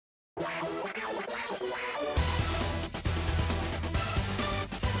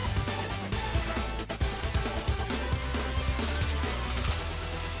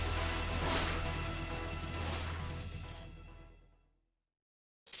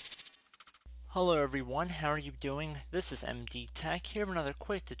Hello everyone, how are you doing? This is MD Tech here with another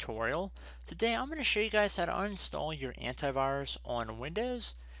quick tutorial. Today I'm going to show you guys how to uninstall your antivirus on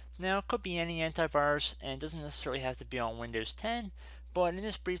Windows. Now it could be any antivirus and it doesn't necessarily have to be on Windows 10, but in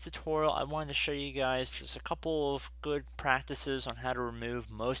this brief tutorial I wanted to show you guys just a couple of good practices on how to remove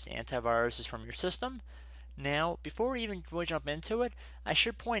most antiviruses from your system. Now, before we even really jump into it, I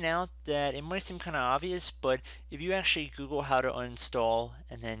should point out that it might seem kind of obvious, but if you actually Google how to uninstall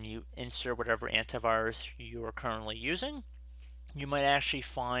and then you insert whatever antivirus you are currently using, you might actually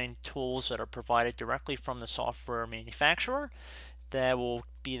find tools that are provided directly from the software manufacturer that will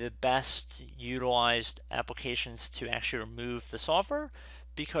be the best utilized applications to actually remove the software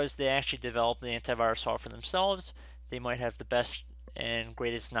because they actually develop the antivirus software themselves. They might have the best and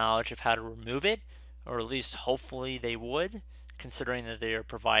greatest knowledge of how to remove it, or at least hopefully they would, considering that they are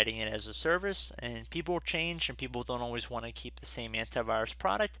providing it as a service, and people change and people don't always want to keep the same antivirus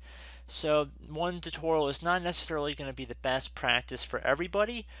product. So one tutorial is not necessarily going to be the best practice for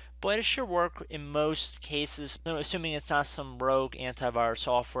everybody, but it should work in most cases, assuming it's not some rogue antivirus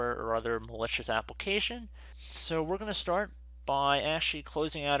software or other malicious application. So we're going to start by actually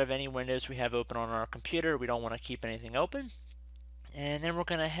closing out of any windows we have open on our computer. We don't want to keep anything open. And then we're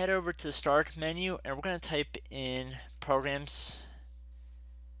going to head over to the Start menu and we're going to type in Programs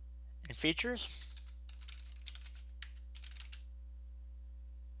and Features.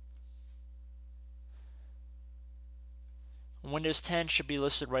 Windows 10 should be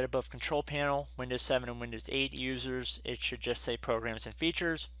listed right above Control Panel. Windows 7 and Windows 8 users, it should just say Programs and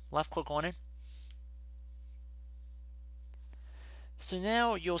Features. Left click on it. So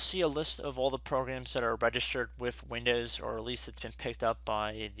now you'll see a list of all the programs that are registered with Windows, or at least it's been picked up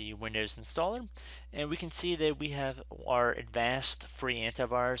by the Windows installer. And we can see that we have our Avast free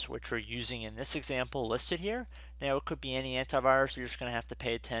antivirus, which we're using in this example listed here. Now it could be any antivirus, you're just going to have to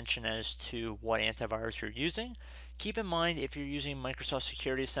pay attention as to what antivirus you're using. Keep in mind if you're using Microsoft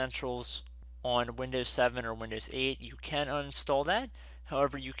Security Essentials on Windows 7 or Windows 8, you can uninstall that.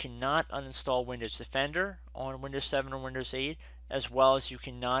 However, you cannot uninstall Windows Defender on Windows 7 or Windows 8, as well as you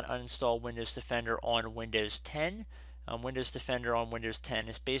cannot uninstall Windows Defender on Windows 10. Windows Defender on Windows 10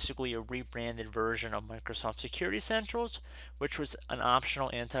 is basically a rebranded version of Microsoft Security Essentials, which was an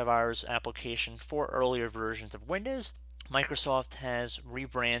optional antivirus application for earlier versions of Windows. Microsoft has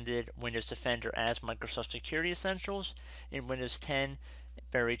rebranded Windows Defender as Microsoft Security Essentials in Windows 10.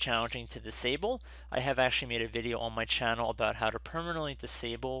 Very challenging to disable. I have actually made a video on my channel about how to permanently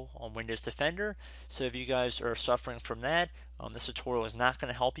disable on Windows Defender. So if you guys are suffering from that, this tutorial is not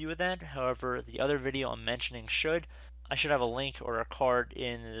going to help you with that. However, the other video I'm mentioning should. I should have a link or a card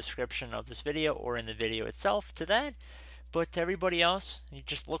in the description of this video or in the video itself to that. But to everybody else, you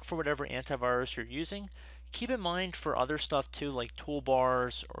just look for whatever antivirus you're using. Keep in mind for other stuff too, like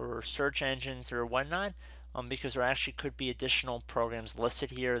toolbars or search engines or whatnot, because there actually could be additional programs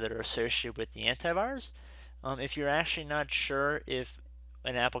listed here that are associated with the antivirus. If you're actually not sure if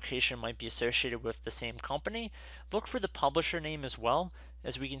an application might be associated with the same company, look for the publisher name as well.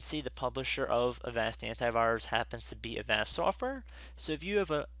 As we can see, the publisher of Avast Antivirus happens to be Avast Software. So if you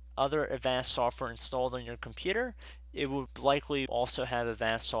have other Avast software installed on your computer, it would likely also have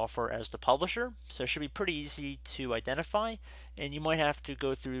Avast software as the publisher. So it should be pretty easy to identify, and you might have to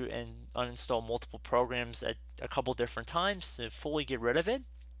go through and uninstall multiple programs at a couple different times to fully get rid of it.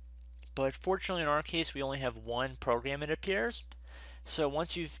 But fortunately in our case, we only have one program, it appears. So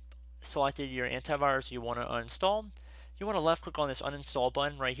once you've selected your antivirus you want to uninstall, you want to left click on this uninstall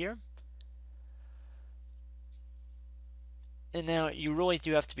button right here. And now you really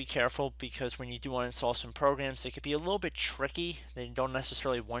do have to be careful, because when you do uninstall some programs, it could be a little bit tricky. They don't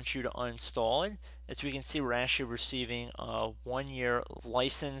necessarily want you to uninstall it. As we can see, we're actually receiving a 1-year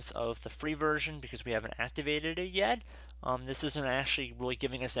license of the free version because we haven't activated it yet. This isn't actually really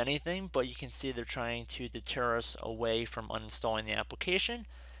giving us anything, but you can see they're trying to deter us away from uninstalling the application.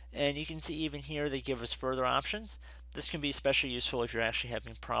 And you can see even here they give us further options. This can be especially useful if you're actually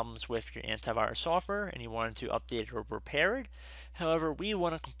having problems with your antivirus software and you wanted to update it or repair it. However, we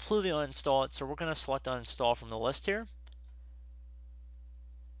want to completely uninstall it, so we're going to select uninstall from the list here.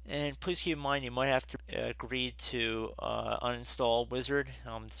 And please keep in mind you might have to agree to uninstall wizard.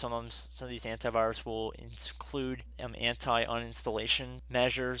 Some of these antivirus will include anti-uninstallation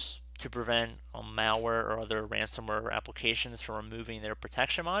measures to prevent malware or other ransomware applications from removing their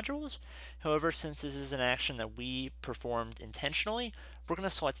protection modules. However, since this is an action that we performed intentionally, we're going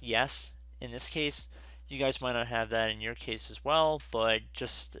to select yes in this case. You guys might not have that in your case as well, but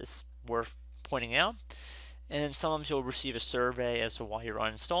just it's worth pointing out. And then sometimes you'll receive a survey as to why you're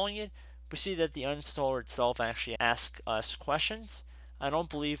uninstalling it. We see that the uninstaller itself actually asks us questions. I don't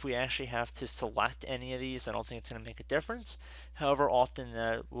believe we actually have to select any of these. I don't think it's going to make a difference. However, often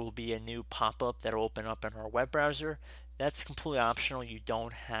there will be a new pop-up that will open up in our web browser. That's completely optional. You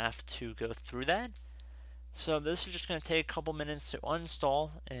don't have to go through that. So this is just going to take a couple minutes to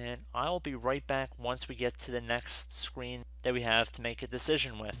uninstall, and I'll be right back once we get to the next screen that we have to make a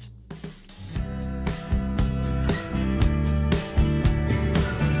decision with.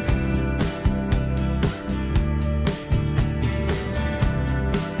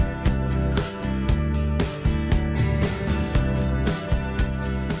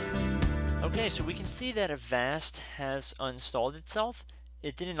 Okay, so we can see that Avast has uninstalled itself.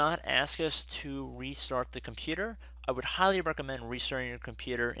 It did not ask us to restart the computer. I would highly recommend restarting your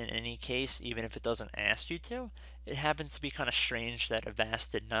computer in any case, even if it doesn't ask you to. It happens to be kind of strange that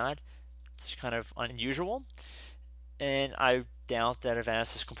Avast did not. It's kind of unusual. And I doubt that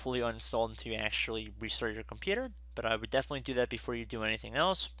Avast is completely uninstalled until you actually restart your computer, but I would definitely do that before you do anything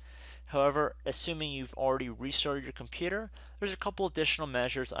else. However, assuming you've already restarted your computer, there's a couple additional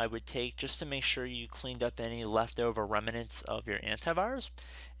measures I would take just to make sure you cleaned up any leftover remnants of your antivirus.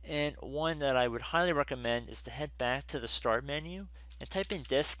 And one that I would highly recommend is to head back to the Start menu and type in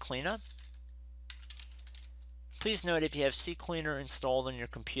disk cleanup. Please note if you have CCleaner installed on your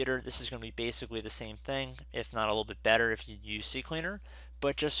computer, this is going to be basically the same thing, if not a little bit better if you use CCleaner.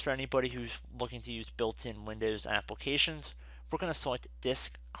 But just for anybody who's looking to use built-in Windows applications, we're going to select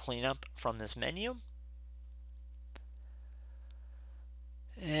disk cleanup from this menu.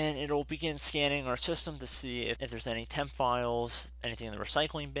 And it'll begin scanning our system to see if there's any temp files, anything in the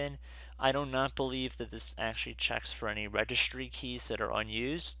recycling bin. I do not believe that this actually checks for any registry keys that are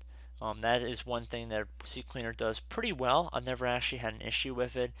unused. That is one thing that CCleaner does pretty well. I've never actually had an issue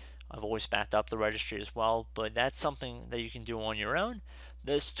with it. I've always backed up the registry as well, but that's something that you can do on your own.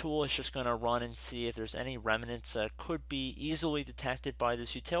 This tool is just going to run and see if there's any remnants that could be easily detected by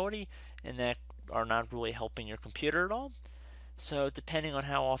this utility and that are not really helping your computer at all. So depending on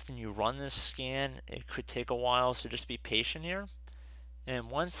how often you run this scan, it could take a while, so just be patient here.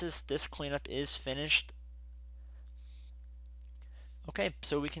 And once this disk cleanup is finished, okay,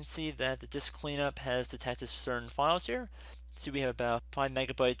 so we can see that the disk cleanup has detected certain files here. So we have about 5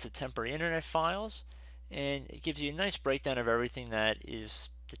 megabytes of temporary internet files, and it gives you a nice breakdown of everything that is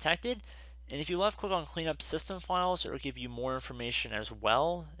detected. And if you left click on cleanup system files, it will give you more information as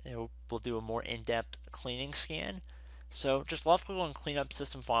well. It will do a more in-depth cleaning scan. So just left click on cleanup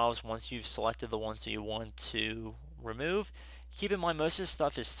system files once you've selected the ones that you want to remove. Keep in mind most of this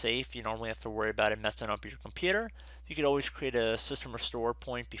stuff is safe. You don't really have to worry about it messing up your computer. You could always create a system restore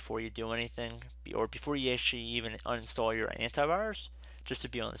point before you do anything, or before you actually even uninstall your antivirus, just to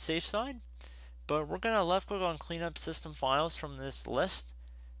be on the safe side. But we're going to left click on cleanup system files from this list,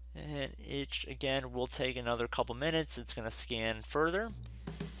 and it again will take another couple minutes. It's going to scan further,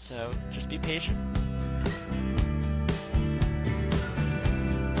 so just be patient.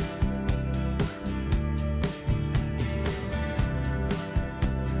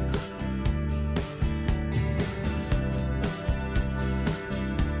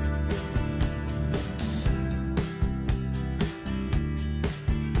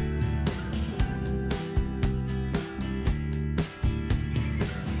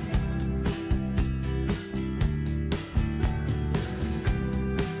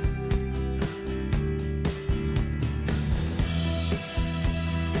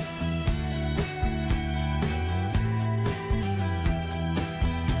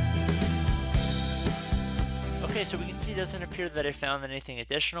 Okay, so we can see it doesn't appear that I found anything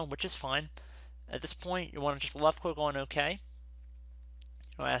additional, which is fine. At this point, you want to just left click on OK.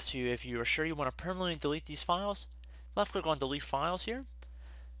 It'll ask you if you are sure you want to permanently delete these files. Left click on delete files here.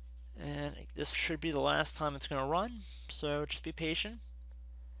 And this should be the last time it's going to run, so just be patient.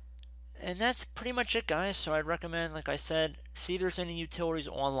 And that's pretty much it, guys. So I'd recommend, like I said, see if there's any utilities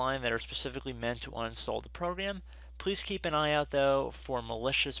online that are specifically meant to uninstall the program. Please keep an eye out, though, for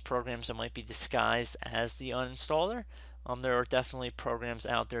malicious programs that might be disguised as the uninstaller. There are definitely programs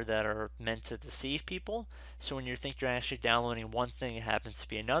out there that are meant to deceive people. So when you think you're actually downloading one thing, it happens to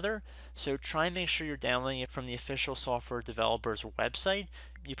be another. So try and make sure you're downloading it from the official software developer's website.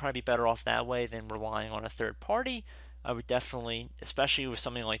 You'd probably be better off that way than relying on a third party. I would definitely, especially with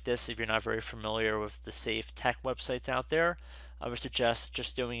something like this, if you're not very familiar with the safe tech websites out there, I would suggest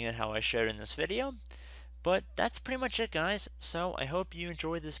just doing it how I showed in this video. But that's pretty much it, guys. So I hope you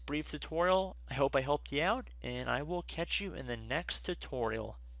enjoyed this brief tutorial. I hope I helped you out, and I will catch you in the next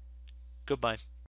tutorial. Goodbye.